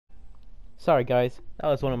Sorry guys, that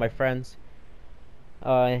was one of my friends.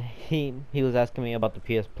 He was asking me about the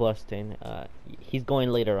PS Plus thing. He's going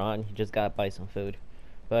later on. He just gotta buy some food.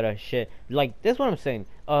 But shit, like this is what I'm saying.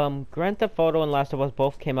 Grand Theft Auto and Last of Us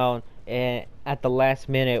both came out at the last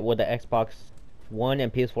minute when the Xbox One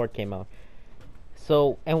and PS4 came out.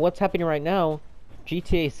 So, and what's happening right now?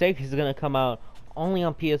 GTA 6 is gonna come out only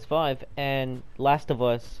on PS5, and Last of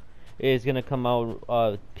Us is gonna come out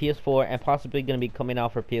PS4 and possibly gonna be coming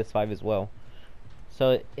out for PS5 as well.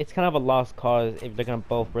 So it's kind of a lost cause if they're gonna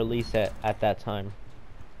both release it at that time.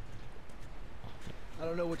 I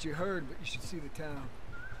don't know what you heard, but you should see the town.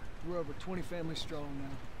 We're over 20 families strong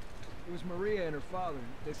now. It was Maria and her father.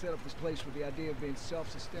 They set up this place with the idea of being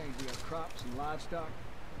self-sustained. We have crops and livestock.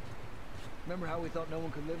 Remember how we thought no one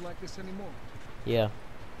could live like this anymore? Yeah.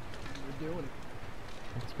 We're doing it.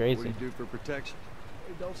 That's crazy. What do you do for protection?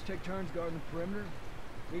 Adults take turns guarding the perimeter.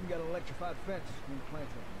 We even got an electrified fence in the plant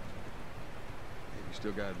area. Hey, you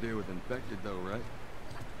still gotta deal with infected though, right?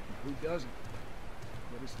 Who doesn't?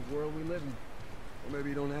 But it's the world we live in. Or maybe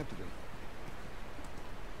you don't have to be.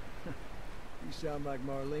 You sound like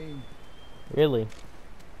Marlene. Really?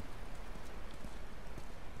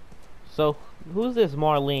 So, who's this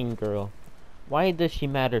Marlene girl? Why does she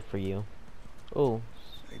matter for you? Oh.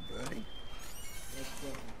 Hey, buddy.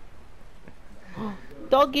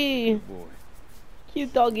 Doggy! Good boy.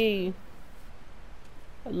 Cute doggy!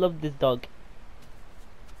 I love this dog.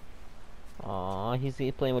 Aw, he's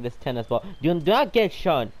playing with his tennis ball. Do not get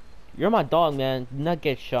shot. You're my dog, man. Do not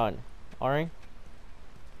get shot. Alright?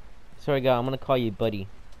 Sorry, guy. I'm gonna call you Buddy.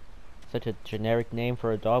 Such a generic name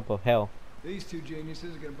for a dog, but hell. These two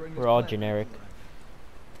geniuses are gonna bring We're all generic.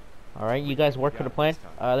 Alright, you guys work for the plant.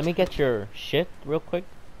 Let me get your shit real quick.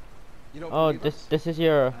 Oh, this is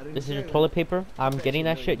your toilet paper. I'm getting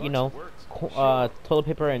that shit, you know. Toilet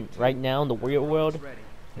paper, and right now in the real world,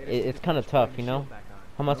 it's kind of tough, you know.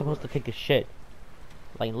 How am I supposed to take a shit?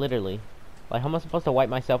 Like literally, like how am I supposed to wipe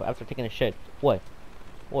myself after taking a shit? What?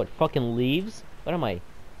 What? Fucking leaves? What am I?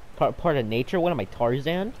 Part of nature? What am I,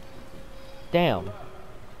 Tarzan? Damn.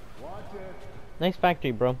 Nice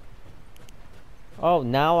factory, bro. Oh,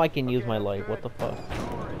 now I can use my light. What the fuck?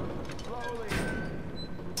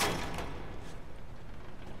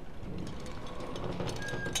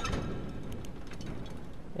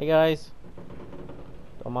 Hey guys,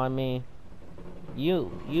 don't mind me.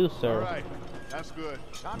 You, sir. All right, that's good.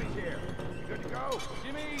 Tommy's here. You good to go?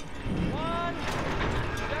 Jimmy, 1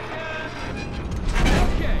 second.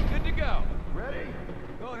 Okay, good to go. Ready?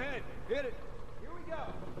 Go ahead, hit it. Here we go.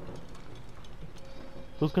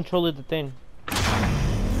 Who's controlling the thing?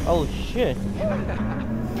 Oh shit!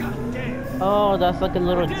 Oh, that's like a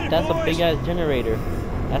little. That's a big ass generator.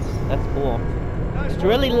 That's cool. It's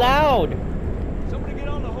really loud. Somebody get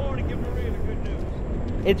on the horn and give Maria the good news.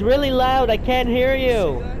 It's really loud. I can't hear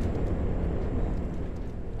you.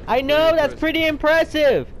 I know, that's pretty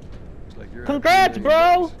impressive. Congrats,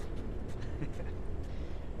 bro.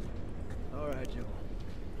 All right, Joe.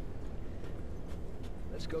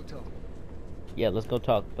 Let's go talk. Yeah, let's go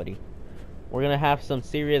talk, buddy. We're gonna have some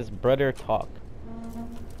serious brother talk.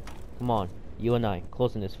 Come on, you and I,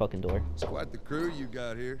 closing this fucking door. It's quite the crew you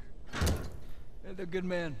got here. Yeah, they're good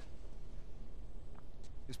men.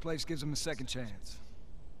 This place gives them a second chance.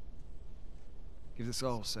 Gives us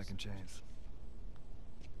all a second chance.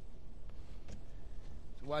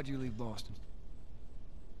 So why'd you leave Boston?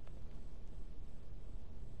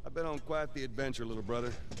 I've been on quite the adventure, little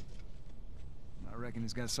brother. I reckon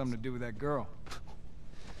it's got something to do with that girl.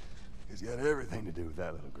 It's got everything to do with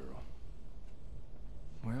that little girl.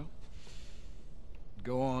 Well,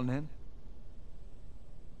 go on then.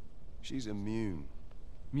 She's immune.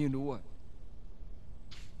 Immune to what?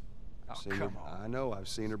 Oh, Seen come her, on. I know I've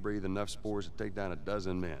seen her breathe enough spores to take down a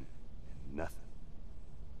dozen men. And nothing.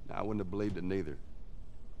 Now, I wouldn't have believed it neither.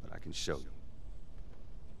 But I can show you.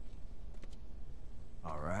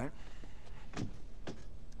 All right.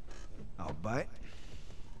 I'll bite.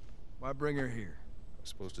 Why bring her here? I was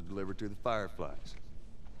supposed to deliver to the Fireflies.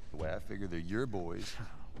 The way I figure they're your boys.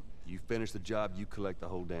 You finish the job, you collect the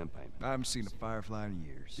whole damn payment. I haven't seen a Firefly in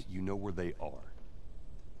years. You know where they are.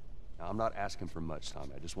 Now, I'm not asking for much,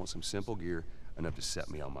 Tommy. I just want some simple gear, enough to set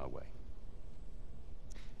me on my way.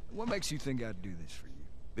 What makes you think I'd do this for you?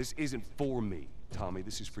 This isn't for me, Tommy.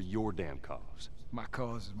 This is for your damn cause. My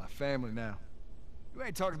cause is my family now. You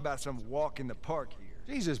ain't talking about some walk in the park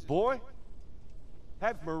here. Jesus, boy.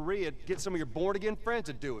 Have Maria get some of your born-again friends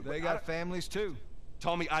to do it. They got families too.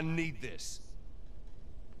 Tommy, I need this.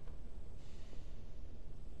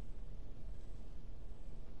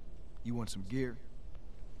 You want some gear?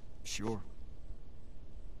 Sure.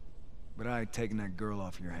 But I ain't taking that girl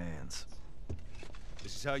off your hands.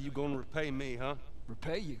 This is how you gonna repay me, huh?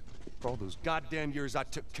 Repay you. For all those goddamn years I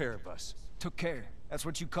took care of us. Took care. That's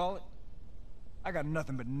what you call it? I got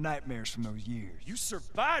nothing but nightmares from those years. You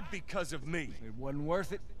survived because of me. It wasn't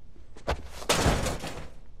worth it. I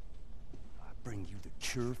bring you the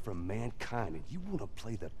cure from mankind, and you wanna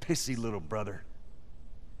play the pissy little brother.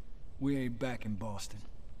 We ain't back in Boston.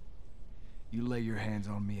 You lay your hands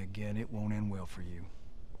on me again, it won't end well for you.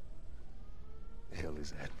 The hell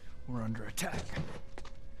is that? We're under attack.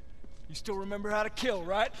 You still remember how to kill,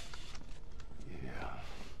 right? Yeah.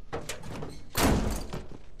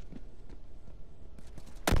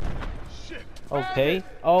 Shit. Okay.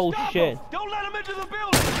 Oh Stop shit. him. Don't let him into the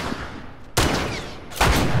building.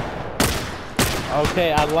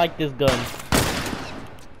 Okay, I like this gun.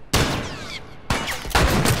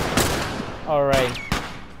 Alright.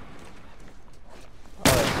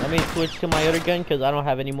 Alright, let me switch to my other gun because I don't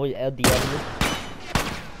have any more the others.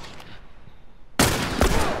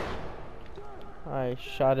 I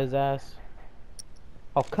shot his ass.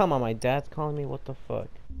 Oh, come on, my dad's calling me. What the fuck?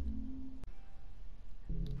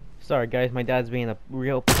 Sorry, guys. My dad's being a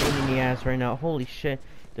real pain in the ass right now. Holy shit.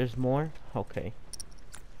 There's more? Okay.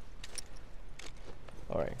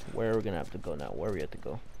 Alright, where are we gonna have to go now? Where are we have to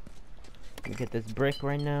go? Let me get this brick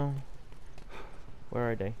right now.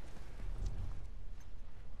 Where are they?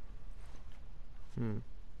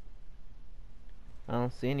 I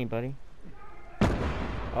don't see anybody.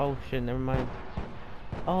 Oh shit, never mind.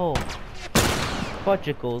 Oh,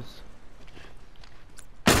 fudgicles.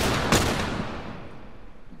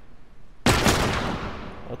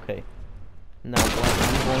 Okay. Now what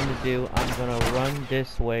I'm going to do, I'm gonna run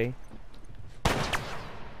this way.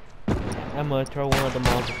 I'm gonna throw one of the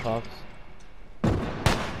Molotovs.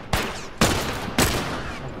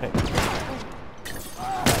 Okay.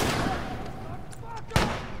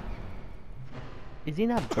 Is he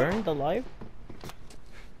not burned alive?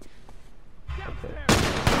 Okay.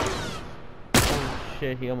 Oh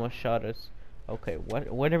shit, he almost shot us. Okay, what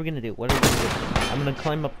are we gonna do? What are we gonna do? I'm gonna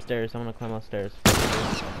climb upstairs. I'm gonna climb upstairs.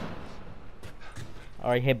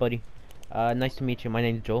 Alright, hey buddy. Nice to meet you. My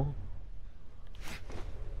name's Joel.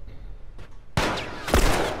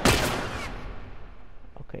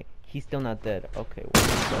 Okay, he's still not dead. Okay,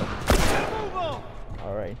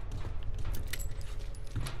 alright.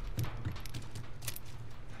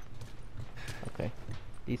 Okay,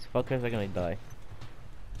 these fuckers are gonna die.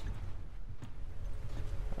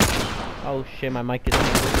 Oh shit, my mic is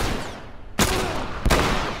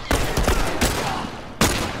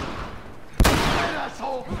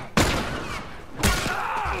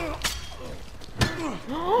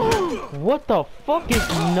What the fuck is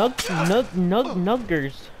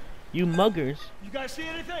nuggers? You muggers. You guys see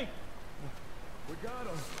anything? We got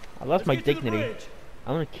him. I lost my dignity.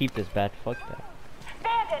 I'm gonna keep this bat. Fuck that.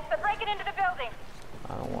 Bandits, they're breaking into the building.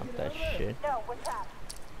 I don't want that shit. No, what's up?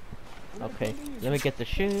 Okay, let me get the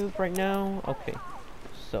shiv right now. Okay,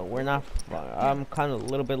 so we're not. I'm kind of a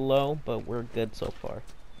little bit low, but we're good so far.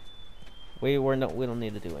 We don't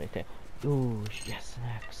need to do anything. Ooh, yes,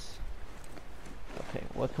 snacks. Okay,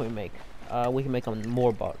 what can we make? We can make a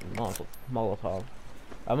more Molotov.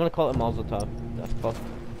 I'm gonna call it Molotov.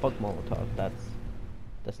 Fuck Molotov.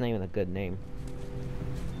 That's not even a good name.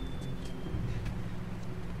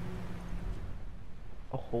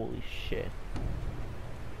 Oh, holy shit.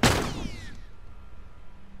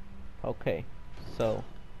 Okay, so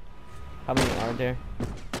how many are there?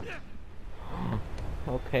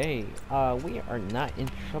 Okay, we are not in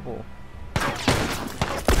trouble.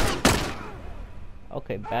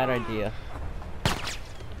 Okay, bad idea.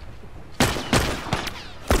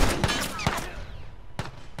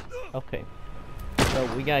 Okay, so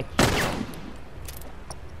we gotta keep...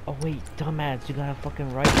 Oh wait, dumbass, you got a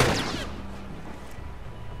fucking rifle. Just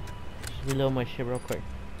reload my shit real quick.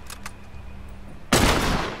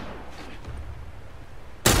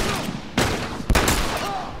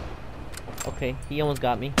 Okay, he almost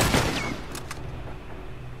got me.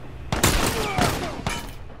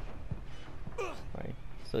 Alright,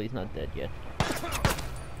 so he's not dead yet.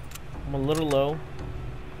 I'm a little low.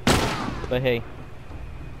 But hey,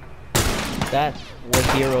 that's what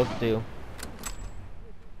heroes do.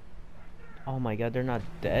 Oh my god, they're not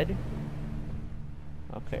dead?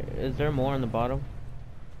 Okay, is there more on the bottom?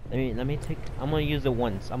 Let me take... I'm gonna use it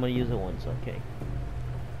once. Okay.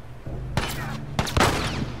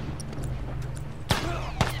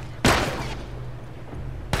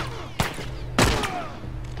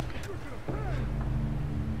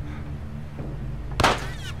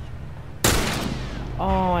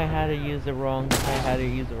 Oh, I had to use it wrong.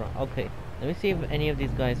 Okay, let me see if any of these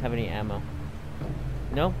guys have any ammo.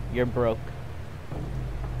 No, you're broke.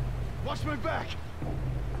 Watch my back.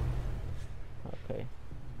 Okay.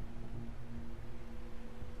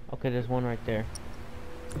 Okay, there's one right there.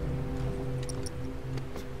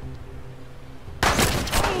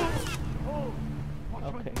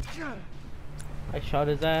 Okay. I shot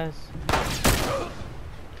his ass.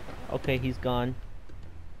 Okay, he's gone.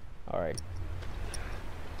 Alright.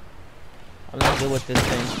 I'm not good with this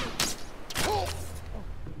thing.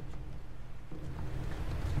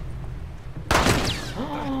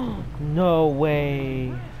 No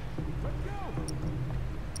way.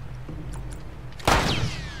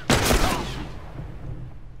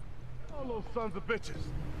 All those sons of bitches.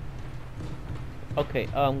 Okay,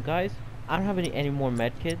 guys, I don't have any more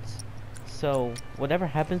med kits, so whatever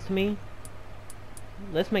happens to me,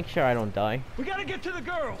 let's make sure I don't die. We gotta get to the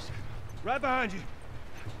girls. Right behind you.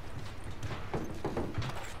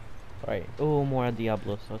 Alright. Oh, more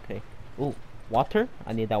Diablos. Okay. Oh, water?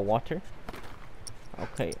 I need that water.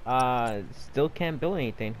 Okay. Still can't build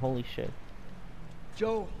anything. Holy shit.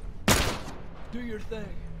 Joe, do your thing.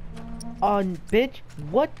 Bitch,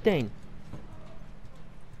 what thing?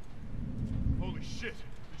 Holy shit.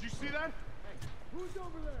 Did you see that? Hey, who's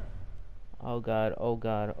over there? Oh god, oh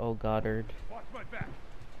god, oh goddard. Watch my back.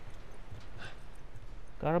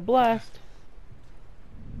 Got a blast.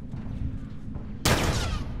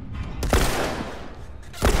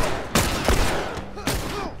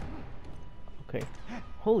 Okay.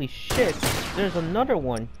 Holy shit, there's another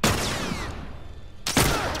one.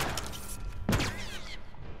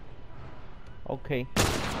 Okay.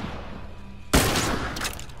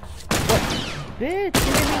 What? Bitch,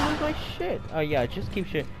 you didn't lose my shit. Oh yeah, just keep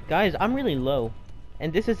shit. Guys, I'm really low.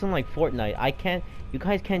 And this isn't like Fortnite. I can't, you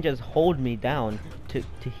guys can't just hold me down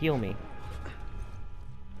to heal me.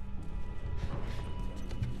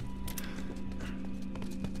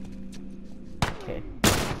 Okay.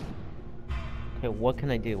 Okay, what can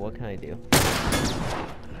I do? What can I do?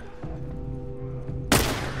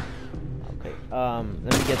 Okay,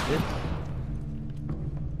 let me get this.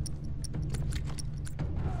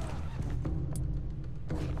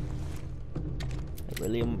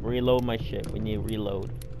 Really reload my shit. We need to reload.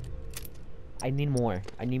 I need more.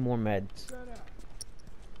 I need more meds.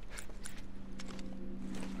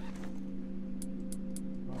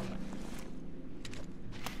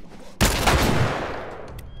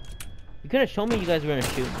 You could have shown me you guys were gonna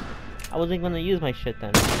shoot. I wasn't gonna use my shit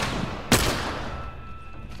then.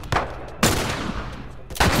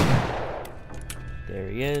 There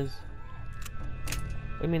he is.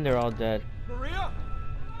 What do you mean they're all dead? Maria?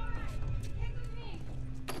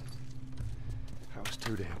 That was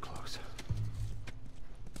too damn close.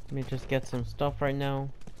 Let me just get some stuff right now.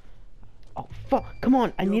 Oh fuck! Come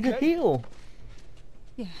on! I You need a okay? heal.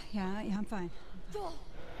 Yeah, I'm fine. Joel,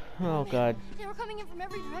 Oh god. they were coming in from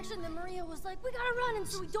every direction, then Maria was like, we gotta run, and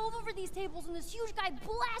so we dove over these tables, and this huge guy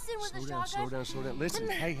blasted with a shotgun. Slow down. Listen,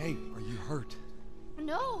 hey, are you hurt?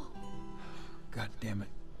 No. God damn it.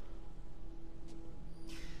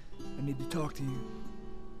 I need to talk to you.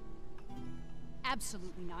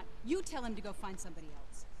 Absolutely not. You tell him to go find somebody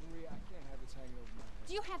else. Maria, I can't have this hanging over my head.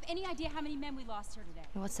 Do you have any idea how many men we lost here today?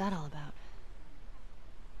 What's that all about?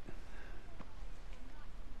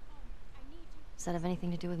 Does that have anything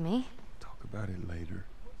to do with me? Talk about it later.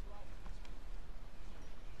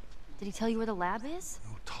 Did he tell you where the lab is?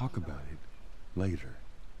 We'll talk about it later.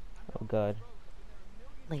 Oh god.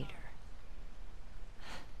 Later.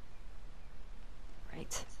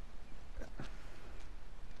 Right.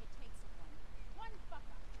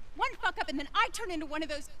 One fuck up and then I turn into one of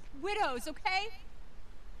those widows, okay?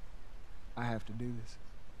 I have to do this.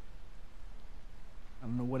 I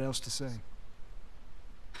don't know what else to say.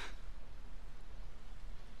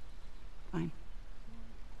 Fine.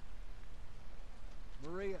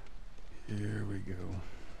 Maria. Here we go.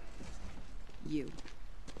 You.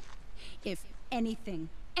 If anything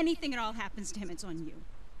at all happens to him, it's on you.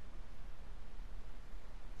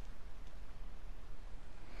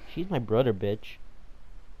 She's my brother, bitch.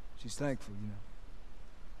 She's thankful, you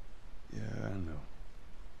know. Yeah, I know.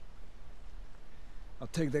 I'll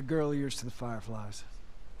take that girl of yours to the Fireflies.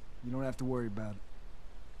 You don't have to worry about it.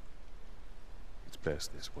 It's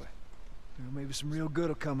best this way. You know, maybe some real good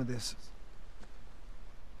will come of this.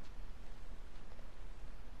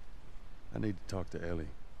 I need to talk to Ellie.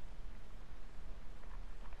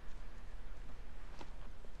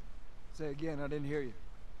 Say again, I didn't hear you.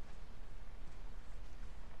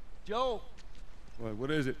 Joe! What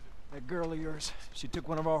is it? That girl of yours. She took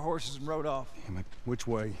one of our horses and rode off. Damn it. Which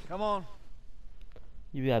way? Come on.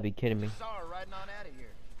 You gotta be kidding me. Saw her riding on out of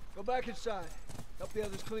here. Go back inside. Help the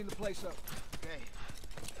others clean the place up. Okay.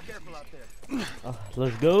 Careful out there.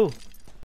 Let's go.